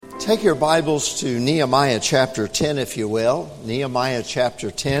Take your Bibles to Nehemiah chapter 10, if you will. Nehemiah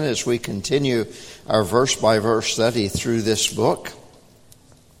chapter 10 as we continue our verse-by-verse study through this book.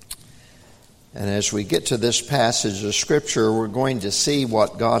 And as we get to this passage of Scripture, we're going to see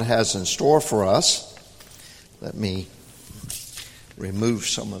what God has in store for us. Let me remove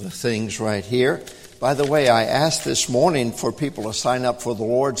some of the things right here. By the way, I asked this morning for people to sign up for the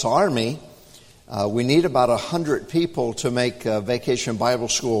Lord's Army. We need about 100 people to make Vacation Bible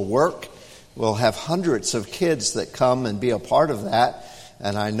School work. We'll have hundreds of kids that come and be a part of that.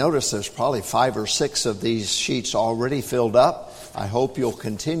 And I notice there's probably 5 or 6 of these sheets already filled up. I hope you'll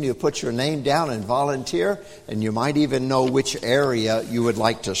continue to put your name down and volunteer. And you might even know which area you would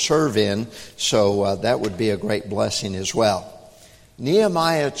like to serve in. So that would be a great blessing as well.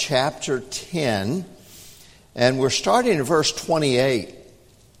 Nehemiah chapter 10. And we're starting in verse 28.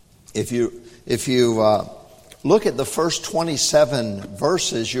 If you look at the first 27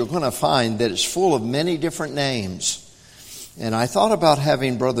 verses, you're going to find that it's full of many different names. And I thought about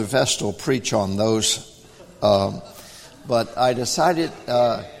having Brother Vestal preach on those, but I decided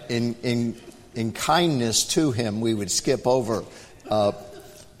in kindness to him we would skip over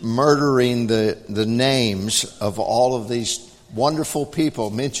murdering the names of all of these wonderful people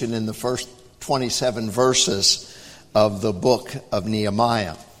mentioned in the first 27 verses of the book of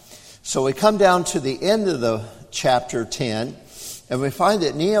Nehemiah. So we come down to the end of the chapter 10, and we find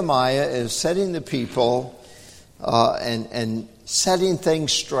that Nehemiah is setting the people and setting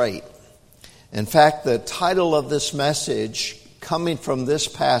things straight. In fact, the title of this message coming from this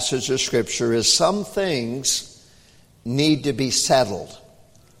passage of Scripture is Some Things Need to Be Settled.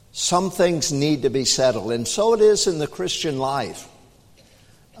 Some things need to be settled. And so it is in the Christian life.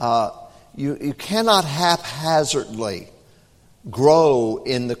 You cannot haphazardly grow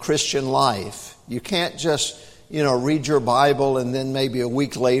in the Christian life. You can't just, read your Bible and then maybe a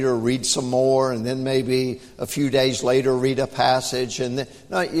week later read some more and then maybe a few days later read a passage. And then,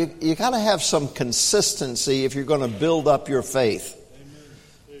 no, you got to have some consistency if you're going to build up your faith.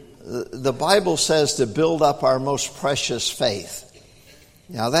 The Bible says to build up our most precious faith.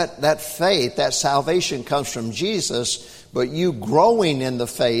 Now that faith, that salvation comes from Jesus, but you growing in the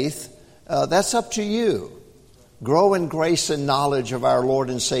faith, that's up to you. Grow in grace and knowledge of our Lord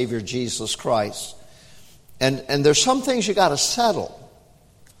and Savior Jesus Christ. And there's some things you got to settle.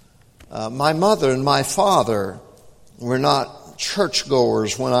 My mother and my father were not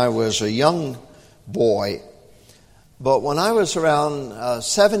churchgoers when I was a young boy. But when I was around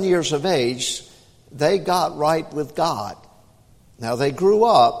 7 years of age, they got right with God. Now they grew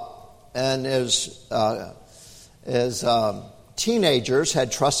up and as teenagers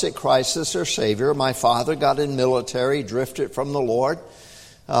had trusted Christ as their Savior. My father got in military, drifted from the Lord.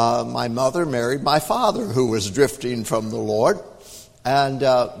 My mother married my father, who was drifting from the Lord.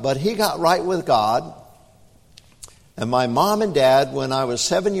 But he got right with God. And my mom and dad, when I was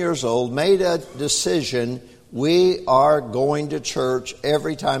 7 years old, made a decision: we are going to church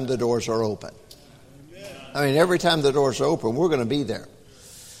every time the doors are open. I mean, every time the doors are open, we're going to be there.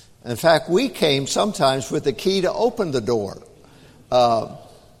 In fact, we came sometimes with the key to open the door.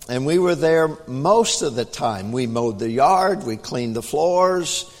 And we were there most of the time. We mowed the yard, we cleaned the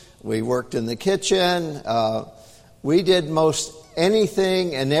floors, we worked in the kitchen. We did most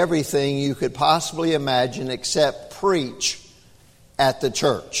anything and everything you could possibly imagine except preach at the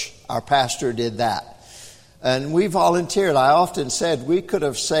church. Our pastor did that. And we volunteered. I often said we could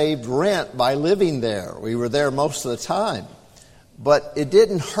have saved rent by living there. We were there most of the time. But it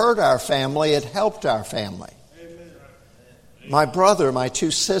didn't hurt our family, it helped our family. My brother, my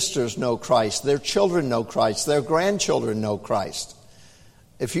 2 sisters know Christ. Their children know Christ. Their grandchildren know Christ.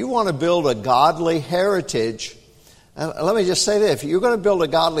 If you want to build a godly heritage, let me just say this. If you're going to build a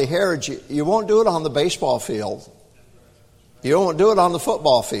godly heritage, you won't do it on the baseball field. You won't do it on the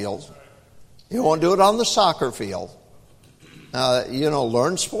football field. You won't do it on the soccer field.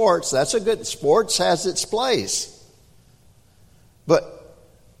 Learn sports. That's a good, sports has its place. But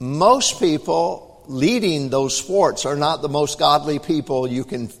most people leading those sports are not the most godly people you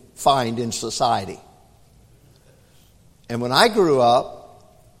can find in society. And when I grew up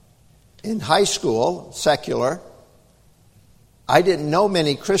in high school, secular, I didn't know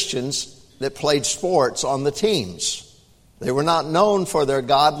many Christians that played sports on the teams. They were not known for their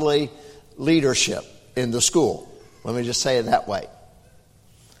godly leadership in the school. Let me just say it that way.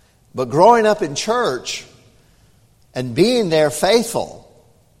 But growing up in church and being there faithful,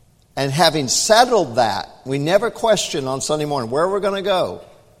 and having settled that, we never question on Sunday morning where we're going to go.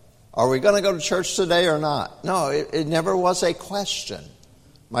 Are we going to go to church today or not? No, it never was a question.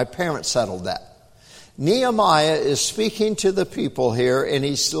 My parents settled that. Nehemiah is speaking to the people here, and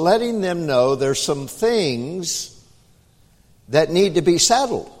he's letting them know there's some things that need to be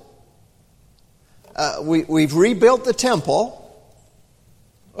settled. We've rebuilt the temple.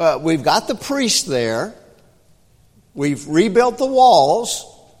 We've got the priest there. We've rebuilt the walls.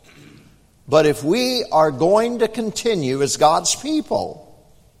 But if we are going to continue as God's people,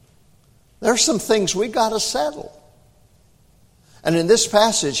 there's some things we've got to settle. And in this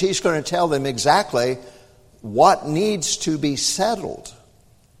passage, he's going to tell them exactly what needs to be settled.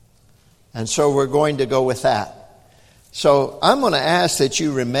 And so we're going to go with that. So I'm going to ask that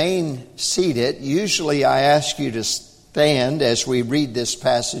you remain seated. Usually I ask you to stand as we read this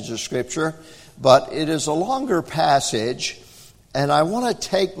passage of Scripture, but it is a longer passage, and I want to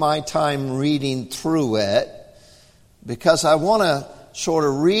take my time reading through it because I want to sort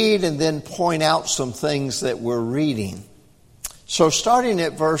of read and then point out some things that we're reading. So starting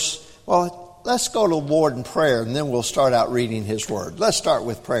at let's go to the Lord in prayer, and then we'll start out reading His Word. Let's start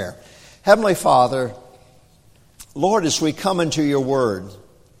with prayer. Heavenly Father, Lord, as we come into your Word,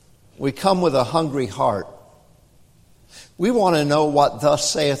 we come with a hungry heart. We want to know what thus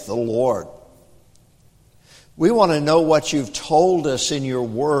saith the Lord. We want to know what you've told us in your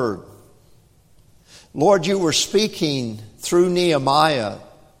Word. Lord, you were speaking through Nehemiah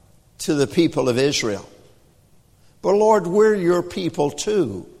to the people of Israel. But Lord, we're your people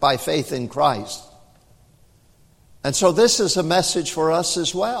too, by faith in Christ. And so this is a message for us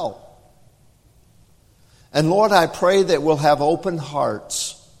as well. And Lord, I pray that we'll have open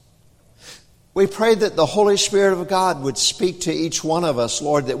hearts. We pray that the Holy Spirit of God would speak to each one of us,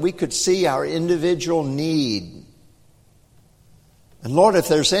 Lord, that we could see our individual need. And Lord, if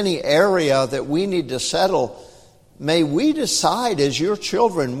there's any area that we need to settle, may we decide as your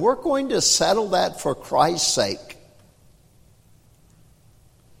children, we're going to settle that for Christ's sake.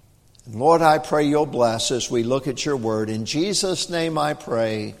 And Lord, I pray you'll bless as we look at your word. In Jesus' name I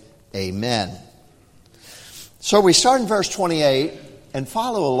pray, amen. So we start in verse 28, and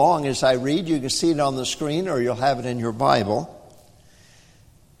follow along as I read. You can see it on the screen or you'll have it in your Bible.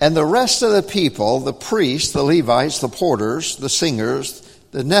 And the rest of the people, the priests, the Levites, the porters, the singers,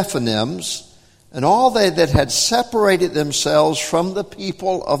 the Nephilims, and all they that had separated themselves from the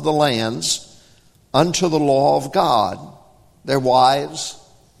people of the lands unto the law of God, their wives,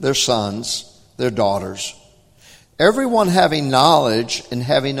 their sons, their daughters, everyone having knowledge and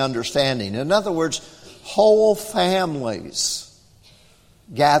having understanding. In other words, whole families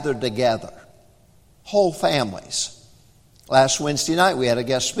gathered together. Whole families. Last Wednesday night we had a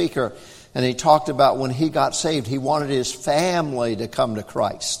guest speaker, and he talked about when he got saved, he wanted his family to come to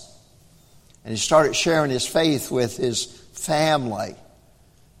Christ. And he started sharing his faith with his family.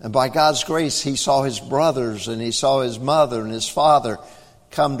 And by God's grace, he saw his brothers and he saw his mother and his father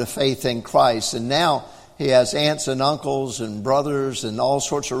come to faith in Christ. And now he has aunts and uncles and brothers and all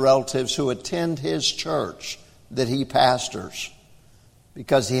sorts of relatives who attend his church that he pastors,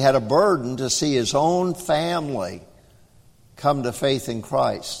 because he had a burden to see his own family come to faith in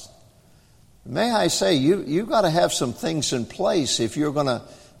Christ. May I say, you've got to have some things in place if you're going to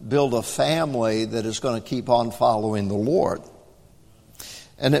build a family that is going to keep on following the Lord.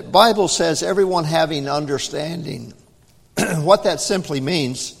 And the Bible says everyone having understanding. What that simply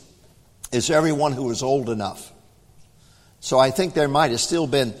means is everyone who is old enough. So I think there might have still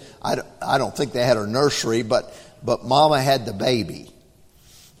been, I don't think they had a nursery, but Mama had the baby.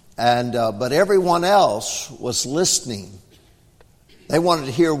 And but everyone else was listening. They wanted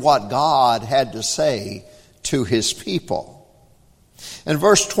to hear what God had to say to his people. In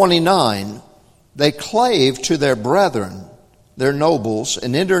verse 29, they clave to their brethren, their nobles,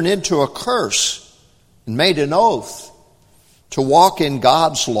 and entered into a curse and made an oath to walk in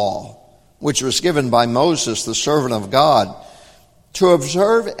God's law, which was given by Moses, the servant of God, to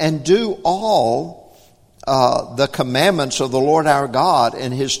observe and do all the commandments of the Lord our God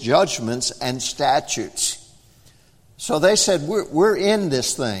and his judgments and statutes. So they said, we're in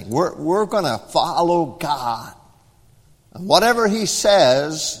this thing. We're going to follow God. And whatever he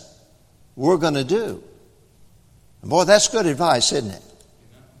says, we're going to do. And boy, that's good advice, isn't it?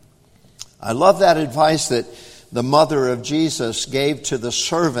 I love that advice that the mother of Jesus gave to the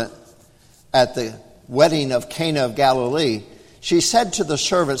servant at the wedding of Cana of Galilee. She said to the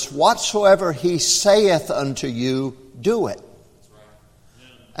servants, whatsoever he saith unto you, do it.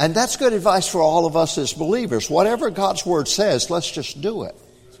 And that's good advice for all of us as believers. Whatever God's word says, let's just do it.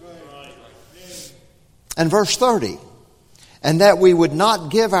 And verse 30, and that we would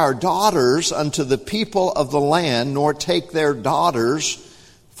not give our daughters unto the people of the land, nor take their daughters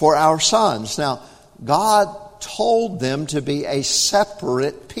for our sons. Now, God told them to be a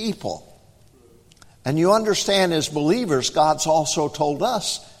separate people. And you understand, as believers, God's also told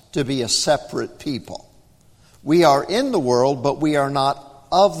us to be a separate people. We are in the world, but we are not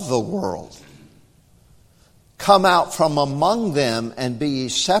of the world. Come out from among them and be ye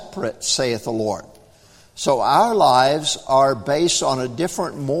separate, saith the Lord. So our lives are based on a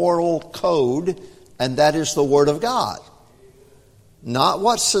different moral code, and that is the Word of God. Not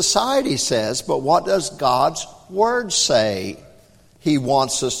what society says, but what does God's Word say He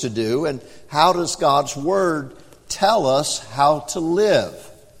wants us to do, and how does God's Word tell us how to live?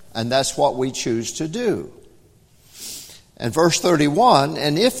 And that's what we choose to do. And verse 31,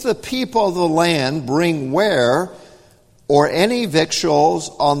 and if the people of the land bring ware or any victuals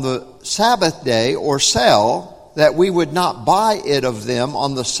on the Sabbath day or sell, that we would not buy it of them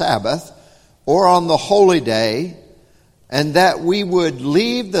on the Sabbath or on the holy day, and that we would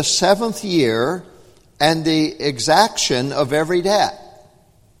leave the seventh year and the exaction of every debt.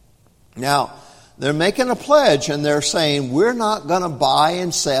 Now, they're making a pledge and they're saying, we're not going to buy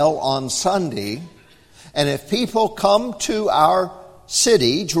and sell on Sunday. And if people come to our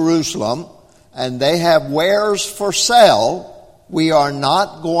city, Jerusalem, and they have wares for sale, we are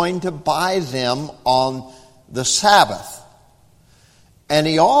not going to buy them on the Sabbath. And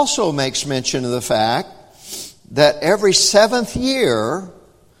he also makes mention of the fact that every seventh year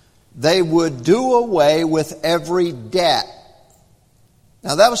they would do away with every debt.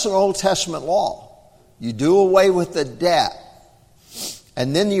 Now that was an Old Testament law. You do away with the debt.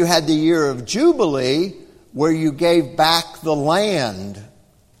 And then you had the year of Jubilee, where you gave back the land.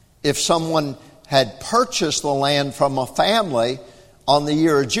 If someone had purchased the land from a family on the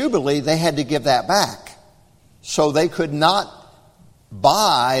year of Jubilee, they had to give that back. So they could not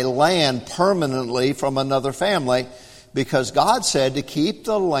buy land permanently from another family, because God said to keep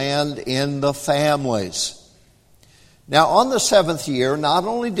the land in the families. Now on the seventh year, not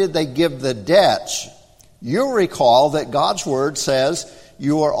only did they give the debts, you'll recall that God's Word says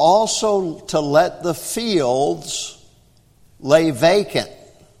you are also to let the fields lay vacant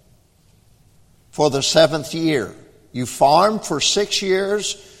for the seventh year. You farm for 6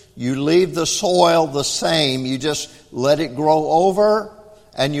 years, you leave the soil the same, you just let it grow over,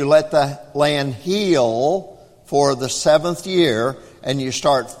 and you let the land heal for the seventh year, and you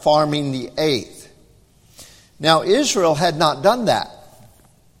start farming the eighth. Now Israel had not done that.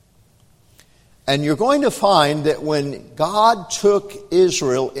 And you're going to find that when God took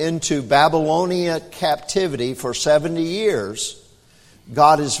Israel into Babylonia captivity for 70 years,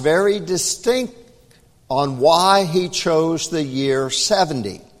 God is very distinct on why He chose the year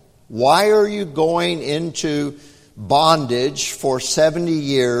 70. Why are you going into bondage for 70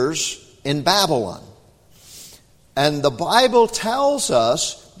 years in Babylon? And the Bible tells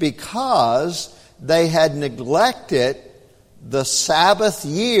us because they had neglected the Sabbath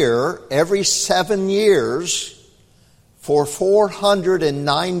year every 7 years for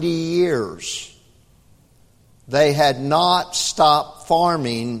 490 years. They had not stopped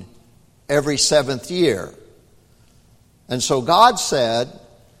farming every seventh year. And so God said,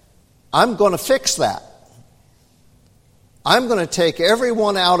 I'm going to fix that. I'm going to take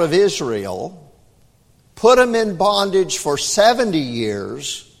everyone out of Israel, put them in bondage for 70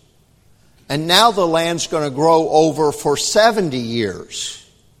 years, and now the land's going to grow over for 70 years.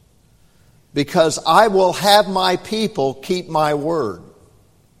 Because I will have my people keep my word.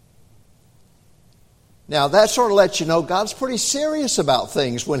 Now that sort of lets you know God's pretty serious about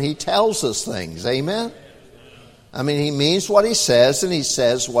things when He tells us things. Amen? I mean, He means what He says, and He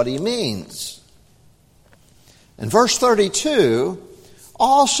says what He means. In verse 32,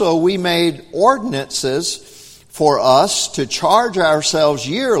 also we made ordinances for us to charge ourselves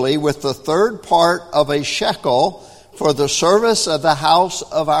yearly with the third part of a shekel for the service of the house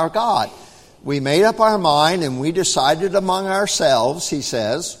of our God. We made up our mind and we decided among ourselves, he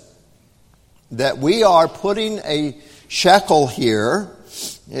says, that we are putting a shekel here.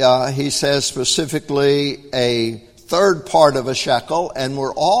 He says specifically a third part of a shekel, and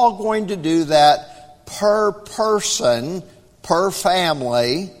we're all going to do that per person, per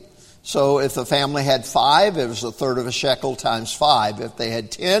family. So if the family had 5, it was a third of a shekel times 5. If they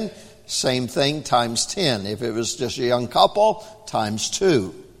had 10, same thing times 10. If it was just a young couple, times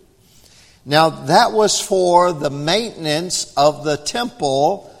 2. Now that was for the maintenance of the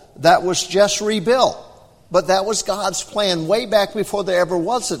temple that was just rebuilt. But that was God's plan way back before there ever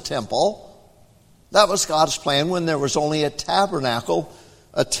was a temple. That was God's plan when there was only a tabernacle,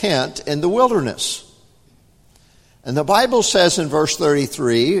 a tent in the wilderness. And the Bible says in verse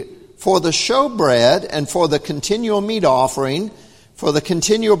 33, for the showbread and for the continual meat offering, for the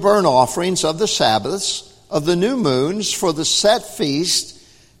continual burnt offerings of the Sabbaths, of the new moons, for the set feast,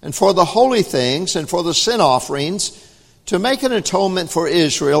 and for the holy things, and for the sin offerings, to make an atonement for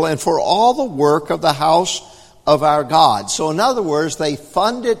Israel, and for all the work of the house of our God. So in other words, they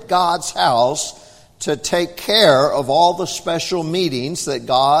funded God's house to take care of all the special meetings that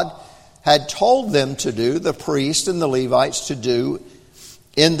God had told them to do, the priests and the Levites to do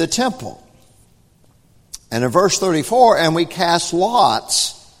in the temple. And in verse 34, and we cast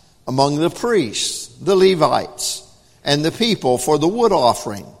lots among the priests, the Levites, and the people for the wood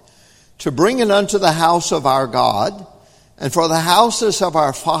offering, to bring it unto the house of our God, and for the houses of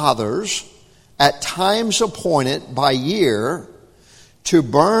our fathers, at times appointed by year, to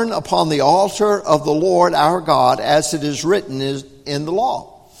burn upon the altar of the Lord our God, as it is written in the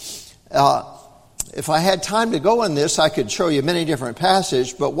law. If I had time to go in this, I could show you many different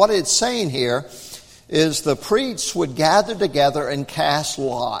passages, but what it's saying here is the priests would gather together and cast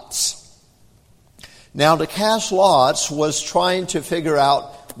lots. Now, to cast lots was trying to figure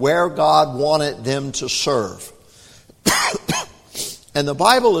out where God wanted them to serve. And the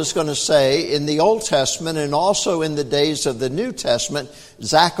Bible is going to say in the Old Testament and also in the days of the New Testament,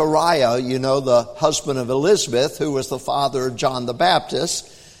 Zechariah, you know, the husband of Elizabeth, who was the father of John the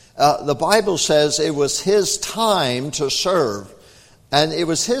Baptist, the Bible says it was his time to serve. And it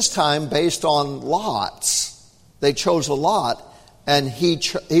was his time based on lots. They chose a lot, and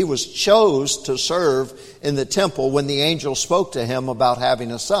he was chose to serve in the temple when the angel spoke to him about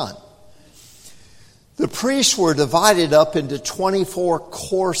having a son. The priests were divided up into 24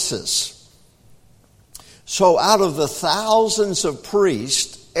 courses. So out of the thousands of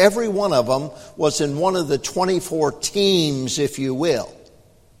priests, every one of them was in one of the 24 teams, if you will.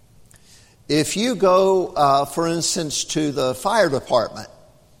 If you go, for instance, to the fire department,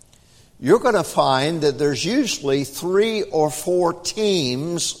 you're going to find that there's usually 3 or 4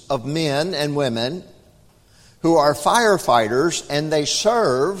 teams of men and women who are firefighters, and they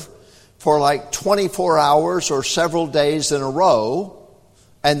serve for like 24 hours or several days in a row,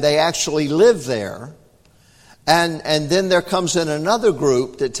 and they actually live there. And then there comes in another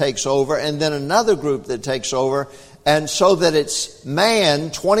group that takes over, and then another group that takes over, and so that it's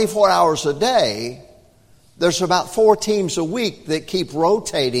manned 24 hours a day. There's about 4 teams a week that keep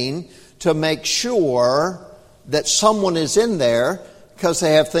rotating to make sure that someone is in there, because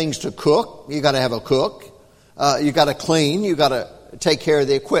they have things to cook. You got to have a cook. You got to clean. You got to take care of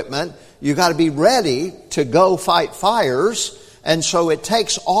the equipment. You got to be ready to go fight fires. And so it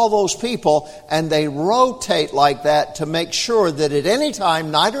takes all those people, and they rotate like that to make sure that at any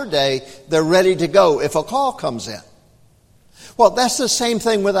time, night or day, they're ready to go if a call comes in. Well, that's the same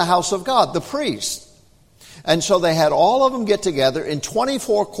thing with the house of God, the priests. And so they had all of them get together in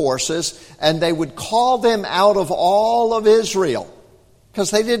 24 courses, and they would call them out of all of Israel, because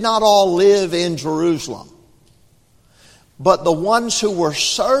they did not all live in Jerusalem. But the ones who were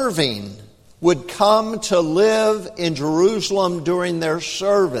serving would come to live in Jerusalem during their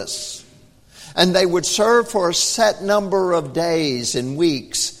service. And they would serve for a set number of days and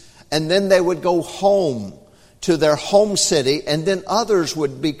weeks, and then they would go home to their home city, and then others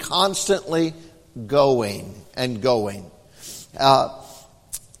would be constantly going and going.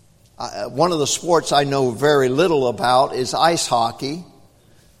 One of the sports I know very little about is ice hockey.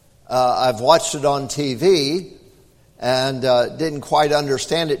 I've watched it on TV and didn't quite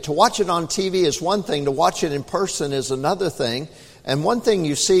understand it. To watch it on TV is one thing. To watch it in person is another thing. And one thing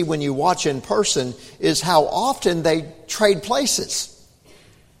you see when you watch in person is how often they trade places.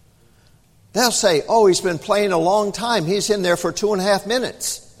 They'll say, oh, he's been playing a long time. He's in there for 2.5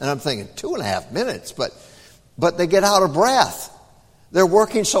 minutes. And I'm thinking, 2.5 minutes? But they get out of breath. They're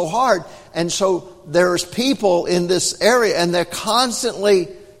working so hard. And so there's people in this area, and they're constantly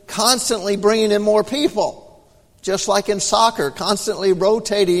bringing in more people. Just like in soccer, constantly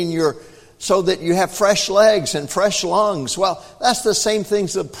rotating so that you have fresh legs and fresh lungs. Well, that's the same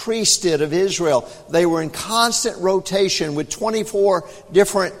things the priests did of Israel. They were in constant rotation with 24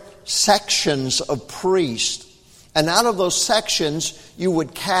 different sections of priests. And out of those sections, you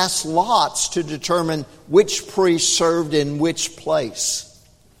would cast lots to determine which priest served in which place.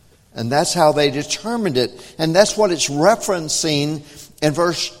 And that's how they determined it. And that's what it's referencing in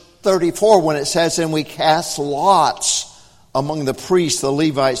verse 34 when it says, and we cast lots among the priests, the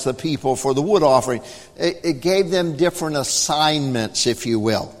Levites, the people for the wood offering. It gave them different assignments, if you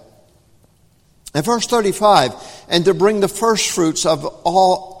will. In verse 35, and to bring the first fruits of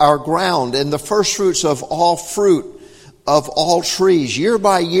all our ground and the first fruits of all fruit of all trees, year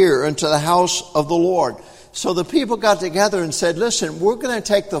by year, into the house of the Lord. So the people got together and said, listen, we're going to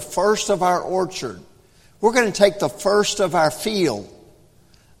take the first of our orchard. We're going to take the first of our field.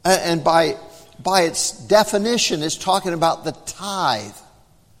 And by its definition, it's talking about the tithe.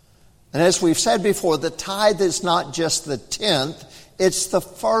 And as we've said before, the tithe is not just the 10th, it's the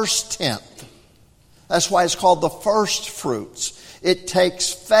first 10th. That's why it's called the first fruits. It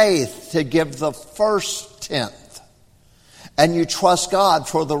takes faith to give the first 10th. And you trust God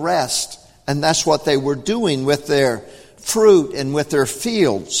for the rest. And that's what they were doing with their fruit and with their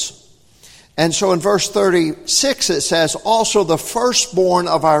fields. And so in verse 36 it says, also the firstborn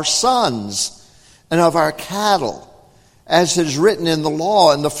of our sons and of our cattle, as it is written in the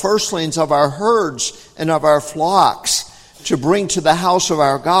law, and the firstlings of our herds and of our flocks, to bring to the house of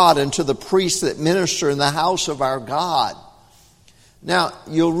our God and to the priests that minister in the house of our God. Now,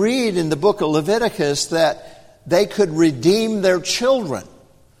 you'll read in the book of Leviticus that they could redeem their children,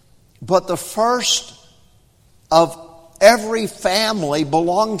 but the first of every family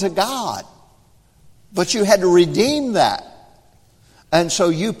belonged to God. But you had to redeem that. And so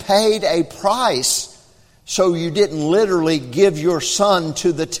you paid a price, so you didn't literally give your son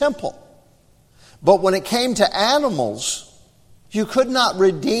to the temple. But when it came to animals, you could not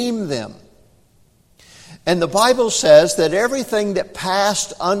redeem them. And the Bible says that everything that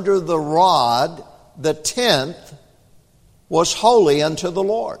passed under the rod, the 10th, was holy unto the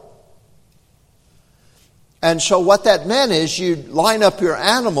Lord. And so what that meant is you'd line up your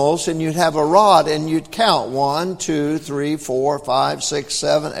animals and you'd have a rod and you'd count 1, 2, 3, 4, 5, 6,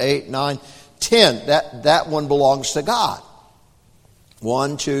 7, 8, 9, 10. That one belongs to God.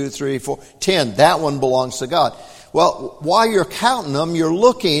 1, 2, 3, 4, 10. That one belongs to God. Well, while you're counting them, you're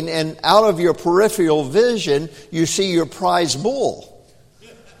looking, and out of your peripheral vision, you see your prize bull.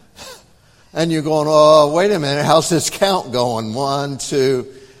 And you're going, oh, wait a minute, how's this count going? 1,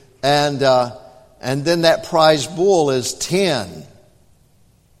 2, and then that prize bull is 10.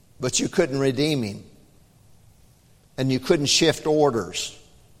 But you couldn't redeem him. And you couldn't shift orders.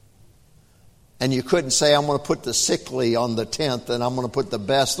 And you couldn't say, I'm going to put the sickly on the 10th and I'm going to put the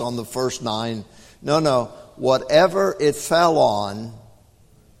best on the first 9. No. Whatever it fell on,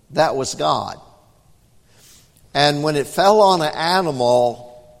 that was God. And when it fell on an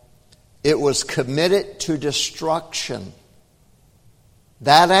animal, it was committed to destruction.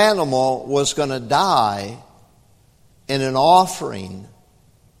 That animal was going to die in an offering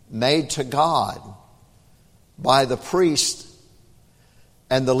made to God by the priest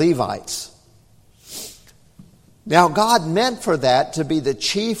and the Levites. Now, God meant for that to be the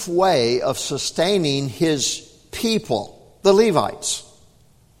chief way of sustaining His people, the Levites.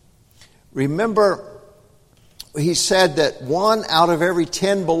 Remember, He said that 1 out of every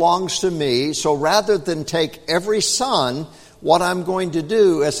 10 belongs to me, so rather than take every son, what I'm going to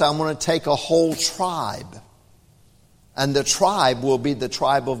do is I'm going to take a whole tribe. And the tribe will be the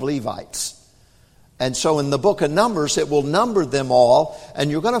tribe of Levites. And so in the book of Numbers, it will number them all.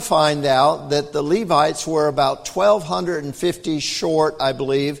 And you're going to find out that the Levites were about 1,250 short, I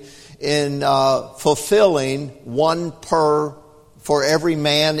believe, in fulfilling 1 for every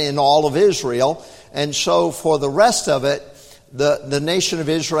man in all of Israel. And so for the rest of it, the nation of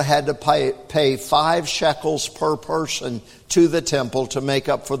Israel had to pay 5 shekels per person to the temple to make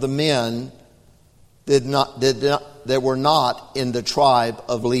up for the men that were not in the tribe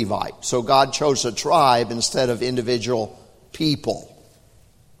of Levi. So God chose a tribe instead of individual people.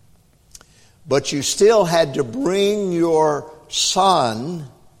 But you still had to bring your son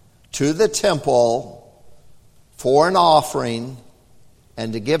to the temple for an offering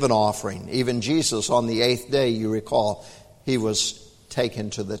and to give an offering. Even Jesus on the 8th day, you recall, He was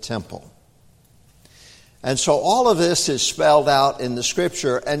taken to the temple. And so all of this is spelled out in the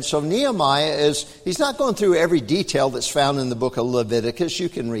Scripture. And so Nehemiah he's not going through every detail that's found in the book of Leviticus. You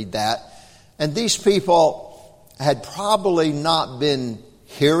can read that. And these people had probably not been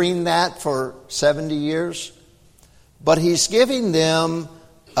hearing that for 70 years. But he's giving them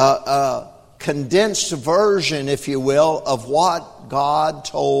a condensed version, if you will, of what God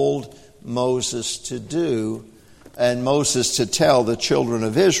told Moses to do and Moses to tell the children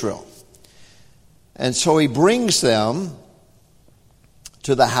of Israel. And so he brings them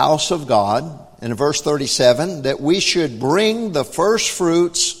to the house of God, in verse 37, that we should bring the first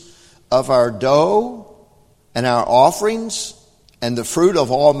fruits of our dough and our offerings and the fruit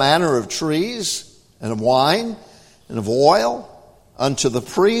of all manner of trees and of wine and of oil unto the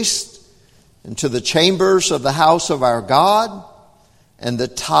priest and to the chambers of the house of our God, and the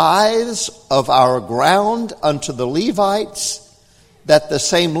tithes of our ground unto the Levites, that the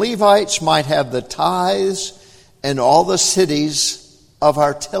same Levites might have the tithes in all the cities of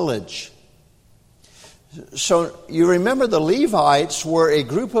our tillage. So you remember the Levites were a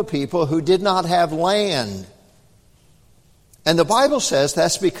group of people who did not have land. And the Bible says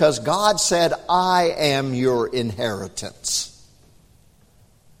that's because God said, I am your inheritance.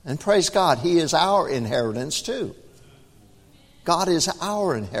 And praise God, He is our inheritance too. God is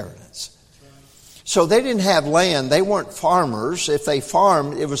our inheritance. So they didn't have land. They weren't farmers. If they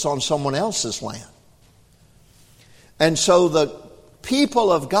farmed, it was on someone else's land. And so the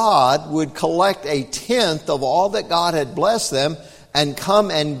people of God would collect a tenth of all that God had blessed them and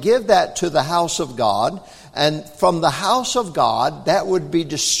come and give that to the house of God. And from the house of God, that would be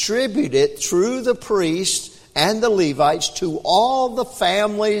distributed through the priests and the Levites to all the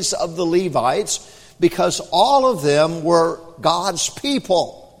families of the Levites, because all of them were God's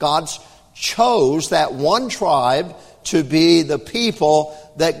people. God chose that one tribe to be the people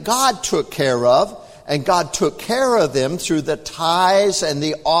that God took care of, and God took care of them through the tithes and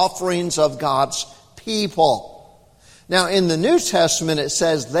the offerings of God's people. Now, in the New Testament, it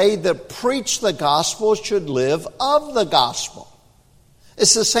says, they that preach the gospel should live of the gospel.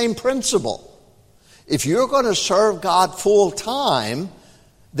 It's the same principle. If you're going to serve God full time,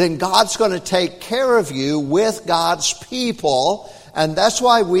 then God's going to take care of you with God's people. And that's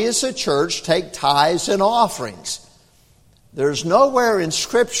why we as a church take tithes and offerings. There's nowhere in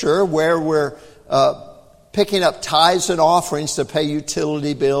Scripture where we're picking up tithes and offerings to pay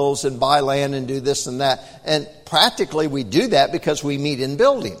utility bills and buy land and do this and that. And practically we do that because we meet in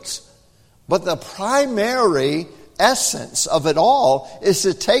buildings. But the primary essence of it all is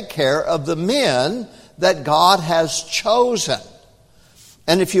to take care of the men that God has chosen.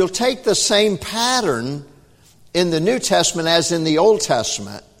 And if you'll take the same pattern in the New Testament as in the Old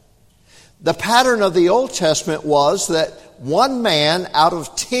Testament, the pattern of the Old Testament was that one man out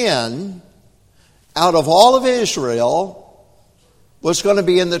of 10, out of all of Israel, was going to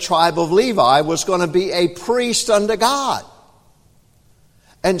be in the tribe of Levi, was going to be a priest unto God.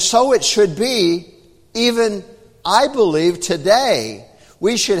 And so it should be, even, I believe, today.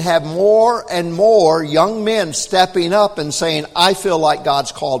 We should have more and more young men stepping up and saying, I feel like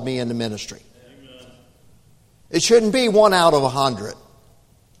God's called me into ministry. Amen. It shouldn't be 1 out of 100.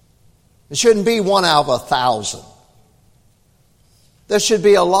 It shouldn't be 1 out of 1,000. There should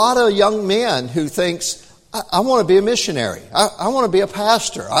be a lot of young men who thinks, I want to be a missionary. I want to be a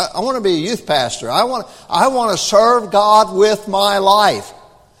pastor. I want to be a youth pastor. I want to serve God with my life.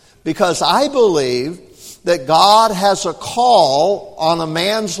 Because I believe that God has a call on a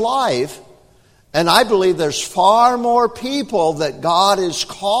man's life, and I believe there's far more people that God is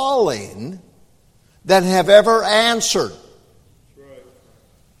calling than have ever answered. Right.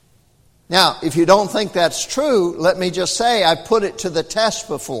 Now, if you don't think that's true, let me just say I've put it to the test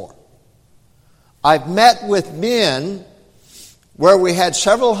before. I've met with men where we had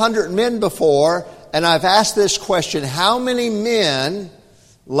several hundred men before, and I've asked this question: how many men,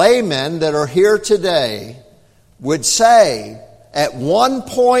 laymen that are here today, would say at one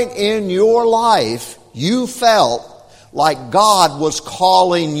point in your life you felt like God was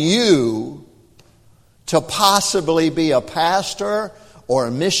calling you to possibly be a pastor or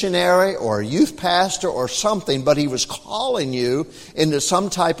a missionary or a youth pastor or something, but He was calling you into some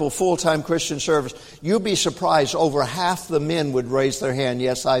type of full-time Christian service? You'd be surprised, over half the men would raise their hand.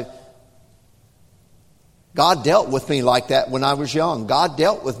 Yes, God dealt with me like that when I was young. God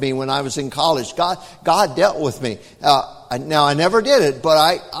dealt with me when I was in college. God dealt with me. Now, I never did it,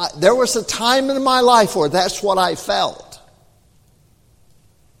 but there was a time in my life where that's what I felt.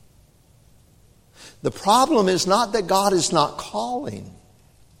 The problem is not that God is not calling.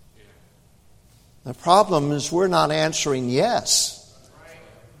 The problem is we're not answering yes.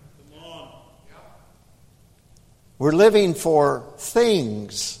 We're living for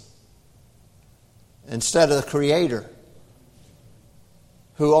things instead of the Creator,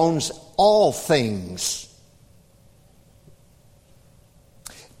 who owns all things.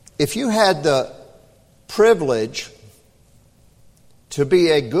 If you had the privilege to be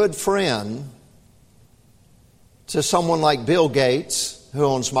a good friend to someone like Bill Gates, who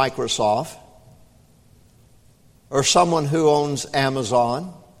owns Microsoft, or someone who owns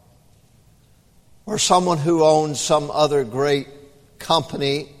Amazon, or someone who owns some other great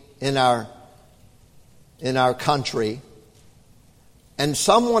company in our country, and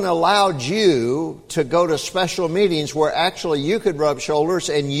someone allowed you to go to special meetings where actually you could rub shoulders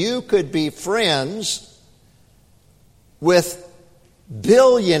and you could be friends with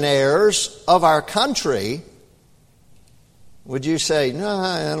billionaires of our country, would you say, no,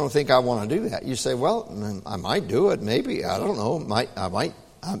 I don't think I want to do that? You say, well, I might do it, maybe, I don't know,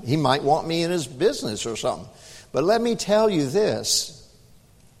 he might want me in his business or something. But let me tell you this.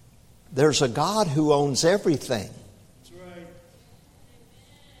 There's a God who owns everything. That's right.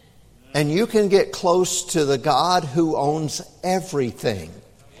 And you can get close to the God who owns everything.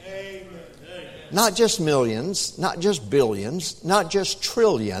 Amen. Not just millions, not just billions, not just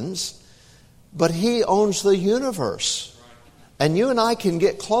trillions, but He owns the universe. And you and I can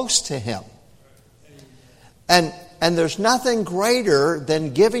get close to Him. And there's nothing greater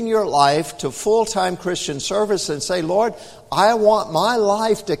than giving your life to full-time Christian service and say, Lord, I want my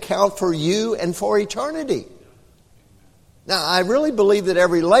life to count for you and for eternity. Now, I really believe that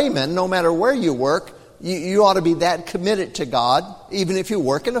every layman, no matter where you work, you ought to be that committed to God, even if you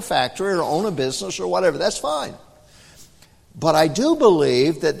work in a factory or own a business or whatever, that's fine. But I do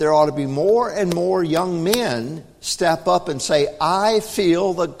believe that there ought to be more and more young men step up and say, I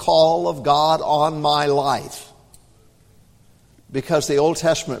feel the call of God on my life. Because the Old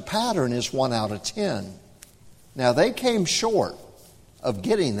Testament pattern is 1 out of 10. Now, they came short of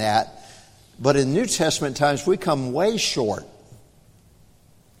getting that, but in New Testament times, we come way short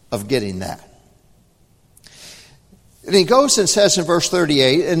of getting that. And he goes and says in verse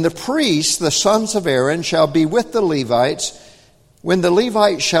 38, and the priests, the sons of Aaron, shall be with the Levites when the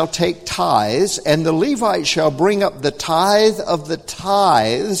Levites shall take tithes, and the Levites shall bring up the tithe of the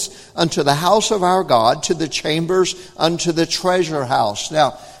tithes unto the house of our God, to the chambers, unto the treasure house.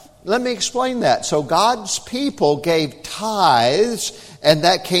 Now, let me explain that. So God's people gave tithes, and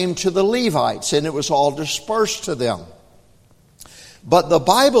that came to the Levites, and it was all dispersed to them. But the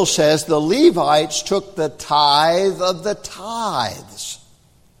Bible says the Levites took the tithe of the tithes.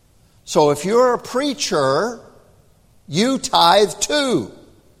 So if you're a preacher, you tithe too.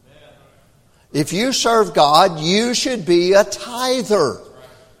 If you serve God, you should be a tither.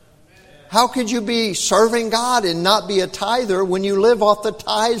 How could you be serving God and not be a tither when you live off the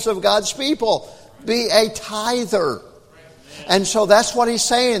tithes of God's people? Be a tither. And so that's what he's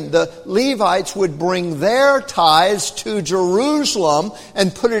saying. The Levites would bring their tithes to Jerusalem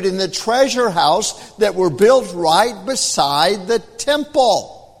and put it in the treasure house that were built right beside the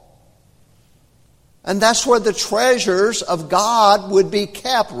temple. And that's where the treasures of God would be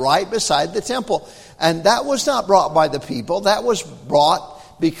kept, right beside the temple. And that was not brought by the people. That was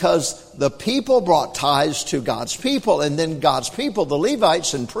brought because the people brought tithes to God's people. And then God's people, the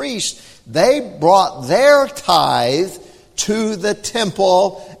Levites and priests, they brought their tithe to the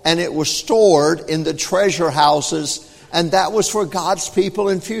temple, and it was stored in the treasure houses, and that was for God's people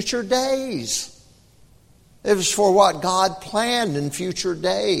in future days. It was for what God planned in future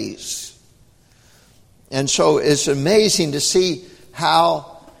days. And so it's amazing to see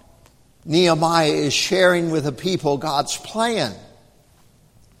how Nehemiah is sharing with the people God's plan.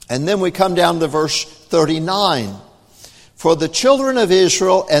 And then we come down to verse 39. For the children of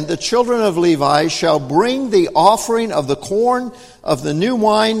Israel and the children of Levi shall bring the offering of the corn, of the new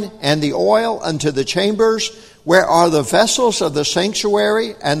wine, and the oil unto the chambers, where are the vessels of the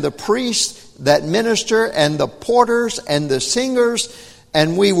sanctuary, and the priests that minister, and the porters, and the singers,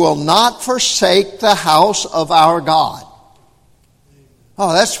 and we will not forsake the house of our God.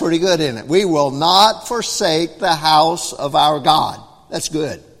 Oh, that's pretty good, isn't it? We will not forsake the house of our God. That's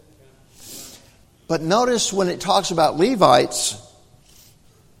good. But notice when it talks about Levites,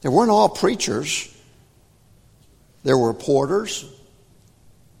 they weren't all preachers. There were porters.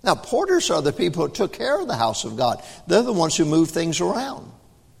 Now, porters are the people who took care of the house of God. They're the ones who move things around.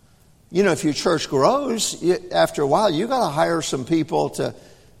 You know, if your church grows, after a while, you've got to hire some people to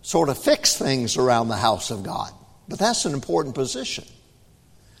sort of fix things around the house of God. But that's an important position.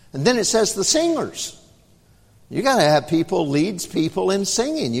 And then it says the singers. You got to have people leads people in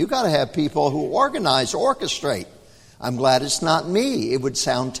singing. You got to have people who organize, orchestrate. I'm glad it's not me. It would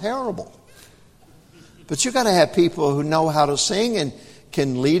sound terrible. But you got to have people who know how to sing and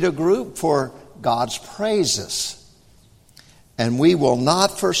can lead a group for God's praises. And we will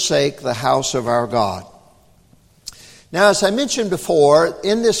not forsake the house of our God. Now, as I mentioned before,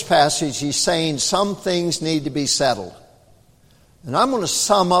 in this passage, he's saying some things need to be settled. And I'm going to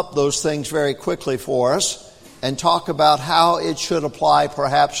sum up those things very quickly for us and talk about how it should apply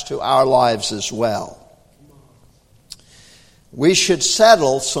perhaps to our lives as well. We should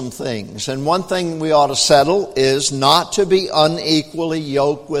settle some things. And one thing we ought to settle is not to be unequally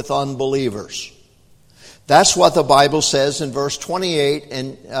yoked with unbelievers. That's what the Bible says in verse 28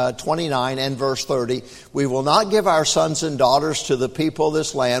 and 29 and verse 30. We will not give our sons and daughters to the people of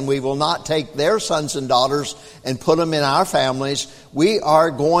this land. We will not take their sons and daughters and put them in our families. We are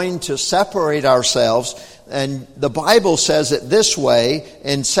going to separate ourselves. And the Bible says it this way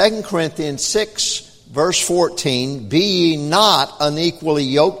in 2 Corinthians 6, verse 14, be ye not unequally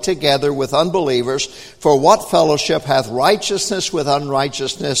yoked together with unbelievers, for what fellowship hath righteousness with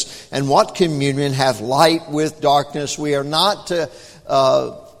unrighteousness, and what communion hath light with darkness? We are not to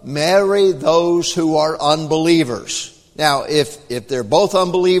marry those who are unbelievers. Now, if they're both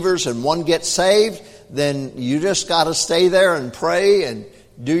unbelievers and one gets saved, then you just got to stay there and pray and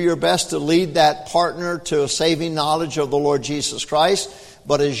do your best to lead that partner to a saving knowledge of the Lord Jesus Christ.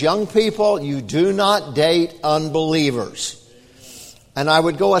 But as young people, you do not date unbelievers. And I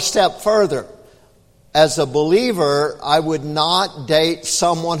would go a step further. As a believer, I would not date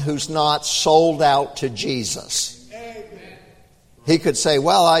someone who's not sold out to Jesus. He could say,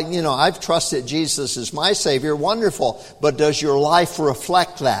 well, I've trusted Jesus as my Savior. Wonderful. But does your life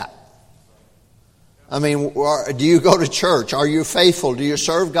reflect that? I mean, do you go to church? Are you faithful? Do you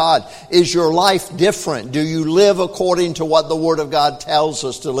serve God? Is your life different? Do you live according to what the Word of God tells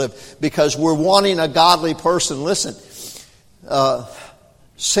us to live? Because we're wanting a godly person. Listen,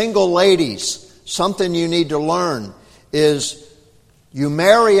 single ladies, something you need to learn is you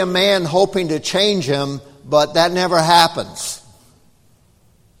marry a man hoping to change him, but that never happens.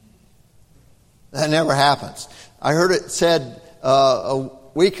 That never happens. I heard it said a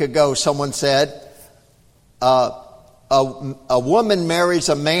week ago, someone said, a woman marries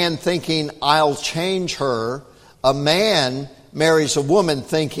a man thinking, I'll change her. A man marries a woman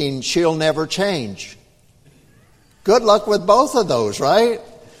thinking she'll never change. Good luck with both of those, right?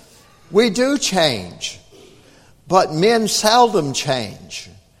 We do change. But men seldom change.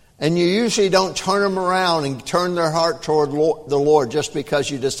 And you usually don't turn them around and turn their heart toward the Lord just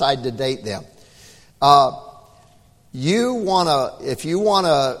because you decide to date them. If you want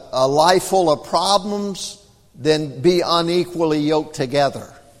a life full of problems, then be unequally yoked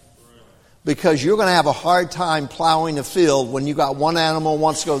together. Because you're going to have a hard time plowing a field when you got one animal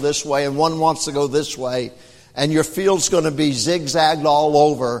wants to go this way and one wants to go this way, and your field's going to be zigzagged all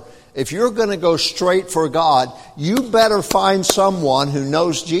over. If you're going to go straight for God, you better find someone who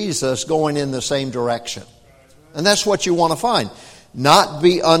knows Jesus going in the same direction. And that's what you want to find. Not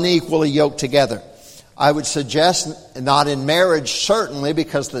be unequally yoked together. I would suggest not in marriage, certainly,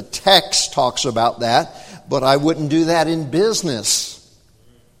 because the text talks about that. But I wouldn't do that in business.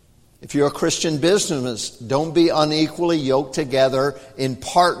 If you're a Christian businessman, don't be unequally yoked together in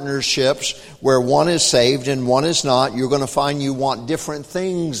partnerships where one is saved and one is not. You're going to find you want different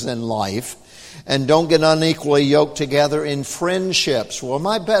things in life. And don't get unequally yoked together in friendships. Well,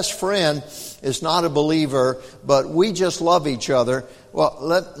 my best friend is not a believer, but we just love each other. Well,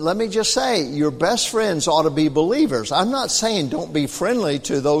 let me just say, your best friends ought to be believers. I'm not saying don't be friendly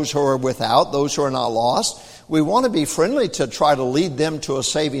to those who are without, those who are not lost. We want to be friendly to try to lead them to a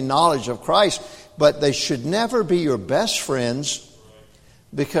saving knowledge of Christ, but they should never be your best friends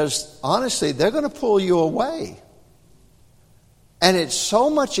because, honestly, they're going to pull you away. And it's so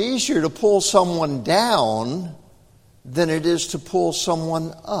much easier to pull someone down than it is to pull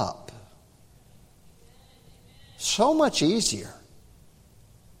someone up. So much easier.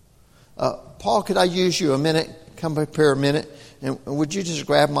 Paul, could I use you a minute? Come up here a minute. And would you just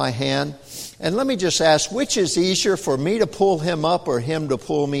grab my hand? And let me just ask, which is easier for me to pull him up or him to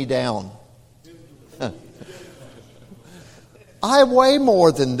pull me down? I weigh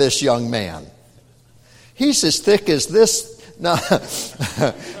more than this young man. He's as thick as this. No,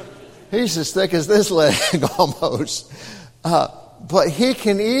 he's as thick as this leg almost. But he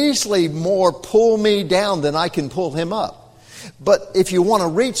can easily more pull me down than I can pull him up. But if you want to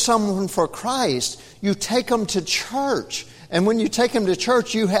reach someone for Christ, you take them to church. And when you take them to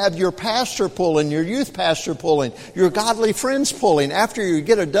church, you have your pastor pulling, your youth pastor pulling, your godly friends pulling. After you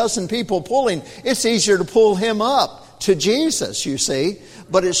get a dozen people pulling, it's easier to pull him up to Jesus, you see.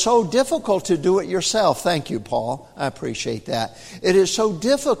 But it's so difficult to do it yourself. Thank you, Paul. I appreciate that. It is so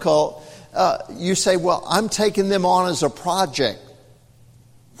difficult. You say, well, I'm taking them on as a project.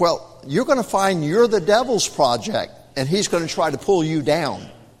 Well, you're going to find you're the devil's project, and he's going to try to pull you down.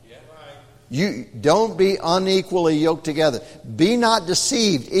 You don't be unequally yoked together. Be not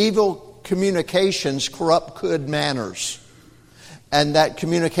deceived. Evil communications corrupt good manners. And that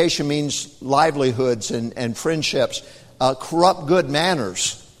communication means livelihoods and friendships. Corrupt good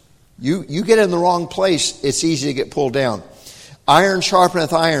manners. You get in the wrong place, it's easy to get pulled down. Iron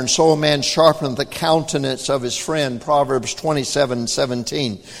sharpeneth iron, so a man sharpeneth the countenance of his friend. Proverbs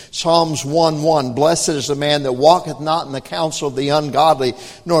 27:17. Psalms 1:1. Blessed is the man that walketh not in the counsel of the ungodly,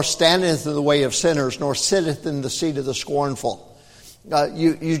 nor standeth in the way of sinners, nor sitteth in the seat of the scornful.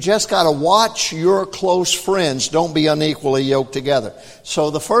 You just got to watch your close friends. Don't be unequally yoked together. So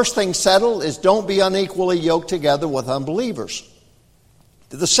the first thing settled is don't be unequally yoked together with unbelievers.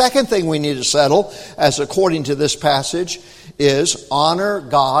 The second thing we need to settle, as according to this passage, is honor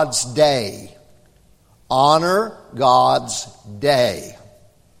God's day. Honor God's day.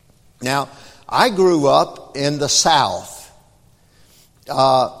 Now, I grew up in the South.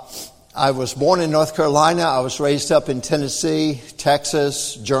 I was born in North Carolina. I was raised up in Tennessee,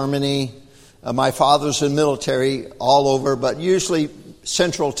 Texas, Germany. My father's in military all over, but usually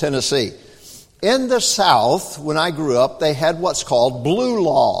central Tennessee. In the South, when I grew up, they had what's called blue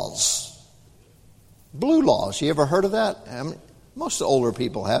laws. Blue laws. You ever heard of that? Most older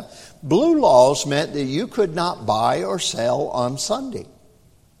people have. Blue laws meant that you could not buy or sell on Sunday.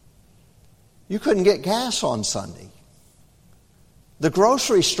 You couldn't get gas on Sunday. The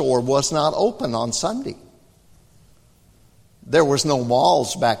grocery store was not open on Sunday. There was no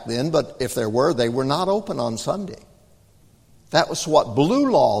malls back then, but if there were, they were not open on Sunday. That was what blue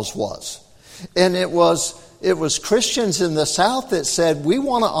laws was. And it was Christians in the South that said, we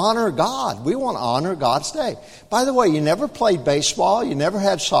want to honor God. We want to honor God's day. By the way, you never played baseball. You never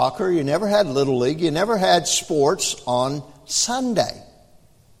had soccer. You never had Little League. You never had sports on Sunday.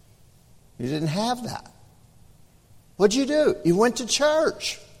 You didn't have that. What'd you do? You went to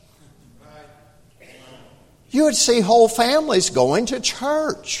church. You would see whole families going to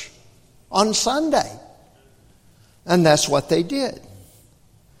church on Sunday. And that's what they did.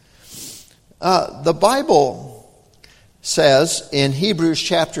 The Bible says in Hebrews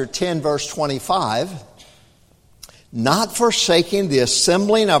chapter 10, verse 25, not forsaking the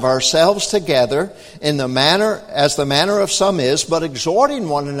assembling of ourselves together in the manner of some is, but exhorting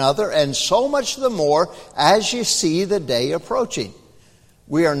one another, and so much the more as you see the day approaching.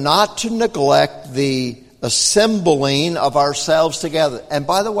 We are not to neglect the assembling of ourselves together. And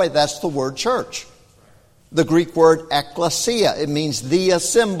by the way, that's the word church. The Greek word ekklesia. It means the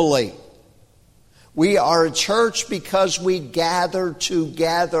assembly. We are a church because we gather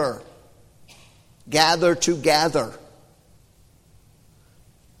together. Gather together.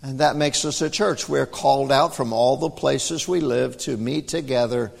 And that makes us a church. We're called out from all the places we live to meet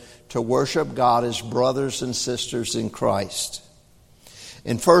together to worship God as brothers and sisters in Christ.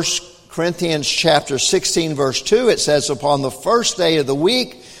 In 1 Corinthians chapter 16, verse 2, it says, upon the first day of the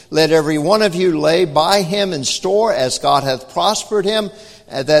week, let every one of you lay by him in store as God hath prospered him,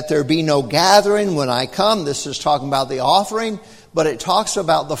 that there be no gathering when I come. This is talking about the offering, but it talks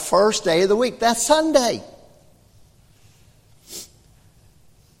about the first day of the week. That's Sunday.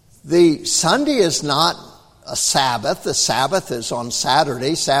 The Sunday is not a Sabbath. The Sabbath is on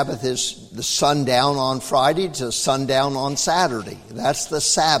Saturday. Sabbath is the sundown on Friday to sundown on Saturday. That's the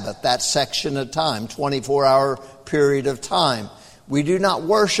Sabbath, that section of time, 24-hour period of time. We do not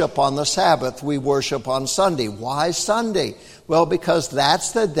worship on the Sabbath. We worship on Sunday. Why Sunday? Well, because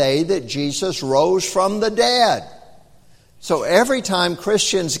that's the day that Jesus rose from the dead. So every time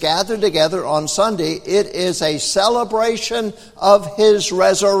Christians gather together on Sunday, it is a celebration of his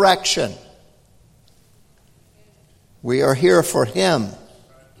resurrection. We are here for him,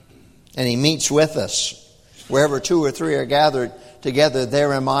 and he meets with us. Wherever two or three are gathered together,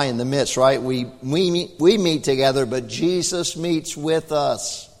 there am I in the midst, right? We meet together, but Jesus meets with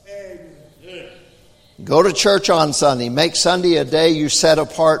us. Go to church on Sunday. Make Sunday a day you set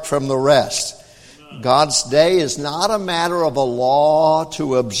apart from the rest. God's day is not a matter of a law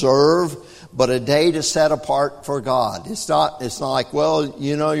to observe, but a day to set apart for God. It's not like, well,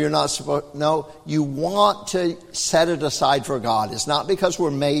 you're not supposed. No, you want to set it aside for God. It's not because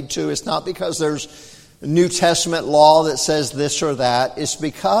we're made to. It's not because there's a New Testament law that says this or that. It's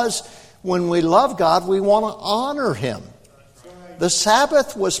because when we love God, we want to honor him. The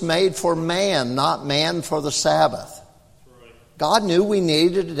Sabbath was made for man, not man for the Sabbath. God knew we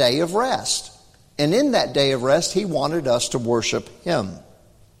needed a day of rest. And in that day of rest, he wanted us to worship him.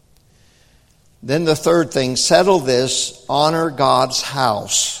 Then the third thing, settle this, honor God's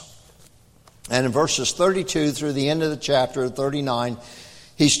house. And in verses 32 through the end of the chapter, 39,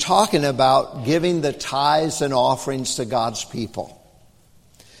 he's talking about giving the tithes and offerings to God's people.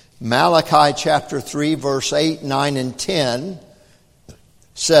 Malachi chapter 3, verse 8, 9, and 10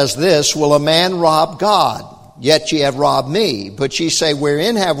 says this, will a man rob God? Yet ye have robbed me. But ye say,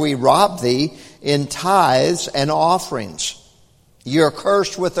 wherein have we robbed thee? In tithes and offerings. Ye are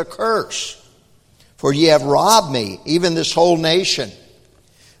cursed with a curse. For ye have robbed me, even this whole nation.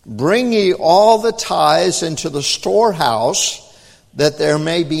 Bring ye all the tithes into the storehouse, that there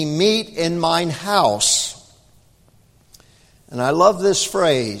may be meat in mine house. And I love this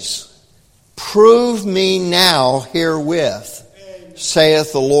phrase. Prove me now herewith,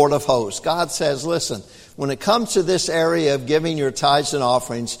 saith the Lord of hosts. God says, listen, when it comes to this area of giving your tithes and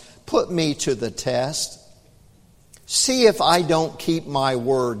offerings, put me to the test. See if I don't keep my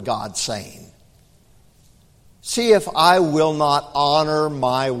word, God's saying. See if I will not honor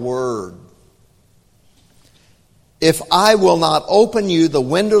my word. If I will not open you the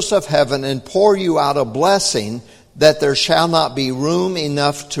windows of heaven and pour you out a blessing, that there shall not be room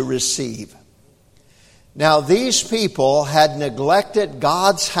enough to receive. Now these people had neglected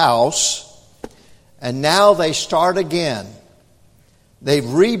God's house, and now they start again. They've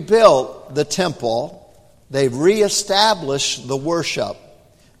rebuilt the temple. They've reestablished the worship.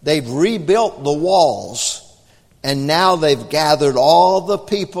 They've rebuilt the walls. And now they've gathered all the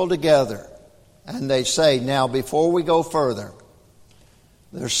people together. And they say, now before we go further,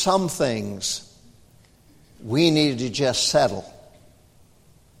 there's some things we need to just settle.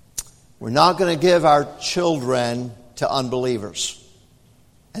 We're not going to give our children to unbelievers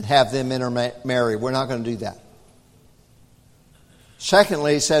and have them intermarry. We're not going to do that.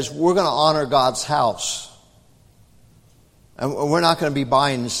 Secondly, he says we're going to honor God's house. And we're not going to be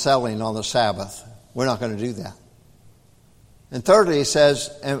buying and selling on the Sabbath. We're not going to do that. And thirdly, he says,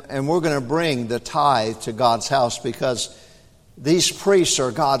 and we're going to bring the tithe to God's house because these priests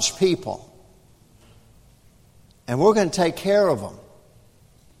are God's people. And we're going to take care of them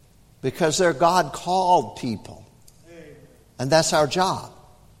because they're God-called people. And that's our job.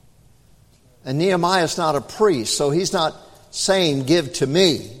 And Nehemiah's not a priest, so he's not saying, give to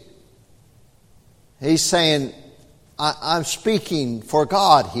me. He's saying, I'm speaking for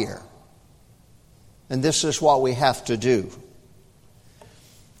God here. And this is what we have to do.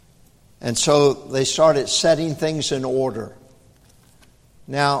 And so they started setting things in order.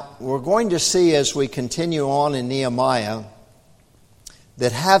 Now, we're going to see as we continue on in Nehemiah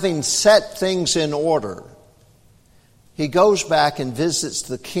that having set things in order, he goes back and visits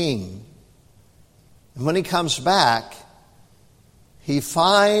the king. And when he comes back, he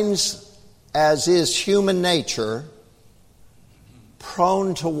finds, as is human nature,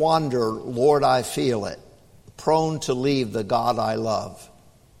 prone to wander, Lord, I feel it. Prone to leave the God I love.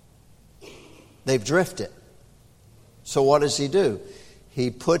 They've drifted. So what does he do?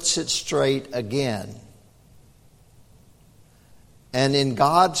 He puts it straight again. And in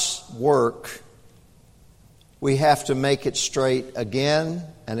God's work, we have to make it straight again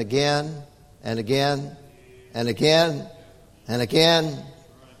and again and again and again and again,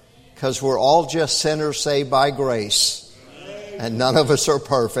 because we're all just sinners saved by grace, and none of us are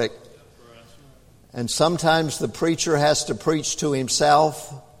perfect. And sometimes the preacher has to preach to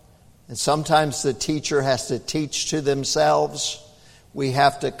himself, and sometimes the teacher has to teach to themselves. We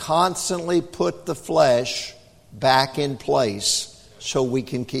have to constantly put the flesh back in place so we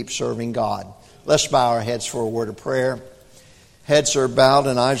can keep serving God. Let's bow our heads for a word of prayer. Heads are bowed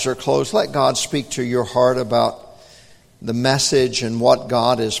and eyes are closed. Let God speak to your heart about the message and what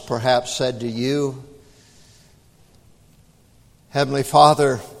God has perhaps said to you. Heavenly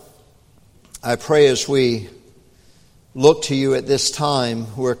Father, I pray as we look to you at this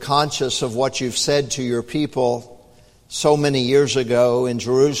time, we're conscious of what you've said to your people so many years ago in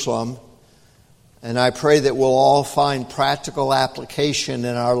Jerusalem. And I pray that we'll all find practical application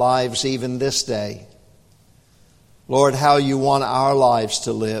in our lives even this day. Lord, how you want our lives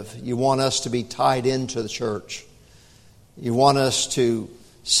to live. You want us to be tied into the church. You want us to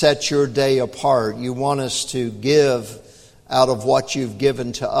set your day apart. You want us to give out of what you've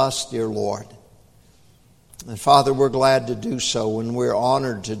given to us, dear Lord. And Father, we're glad to do so, and we're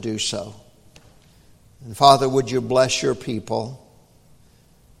honored to do so. And Father, would you bless your people?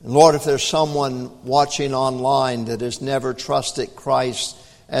 And Lord, if there's someone watching online that has never trusted Christ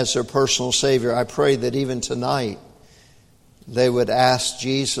as their personal Savior, I pray that even tonight they would ask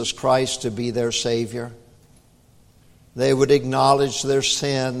Jesus Christ to be their Savior. They would acknowledge their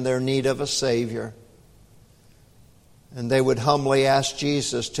sin, their need of a Savior. And they would humbly ask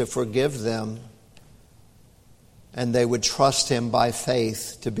Jesus to forgive them. And they would trust Him by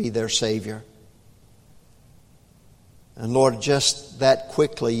faith to be their Savior. And Lord, just that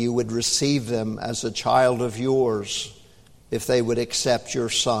quickly you would receive them as a child of yours if they would accept your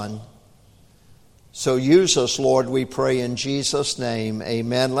Son. So use us, Lord, we pray in Jesus' name.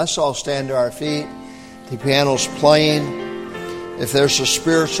 Amen. Let's all stand to our feet. The piano's playing. If there's a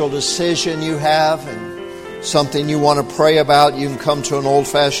spiritual decision you have and something you want to pray about, you can come to an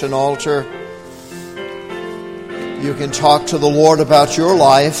old-fashioned altar. You can talk to the Lord about your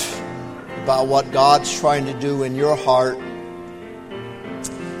life, about what God's trying to do in your heart.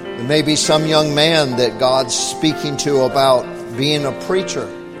 There may be some young man that God's speaking to about being a preacher,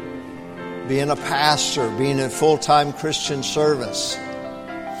 being a pastor, being in full-time Christian service.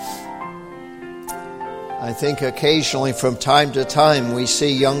 I think occasionally from time to time we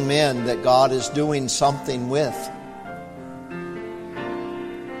see young men that God is doing something with.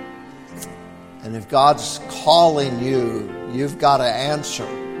 And if God's calling you, you've got to answer.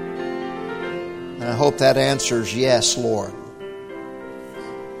 And I hope that answer is yes, Lord.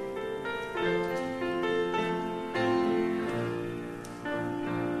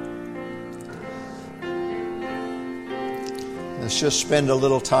 Let's just spend a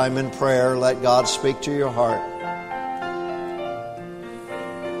little time in prayer. Let God speak to your heart.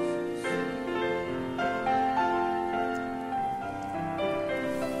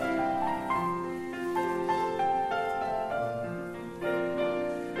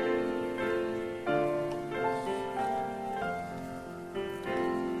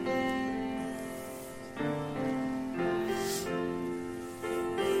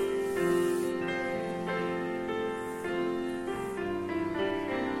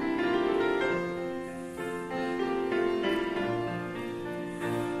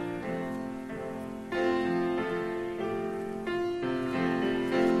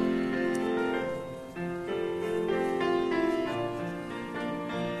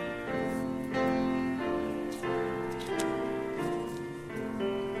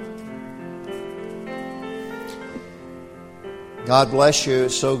 God bless you.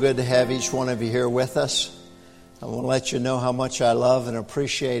 It's so good to have each one of you here with us. I want to let you know how much I love and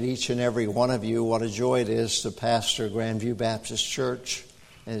appreciate each and every one of you. What a joy it is to pastor Grandview Baptist Church.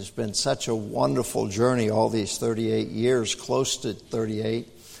 It has been such a wonderful journey all these 38 years, close to 38.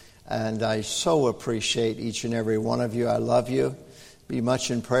 And I so appreciate each and every one of you. I love you. Be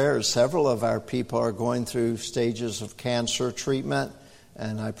much in prayer. Several of our people are going through stages of cancer treatment.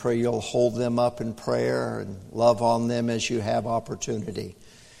 And I pray you'll hold them up in prayer and love on them as you have opportunity.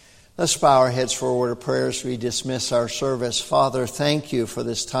 Let's bow our heads for a word of prayer as we dismiss our service. Father, thank you for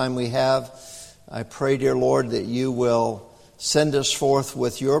this time we have. I pray, dear Lord, that you will send us forth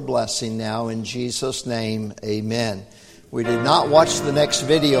with your blessing now. In Jesus' name, amen. We did not watch the next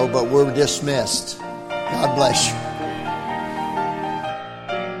video, but we're dismissed. God bless you.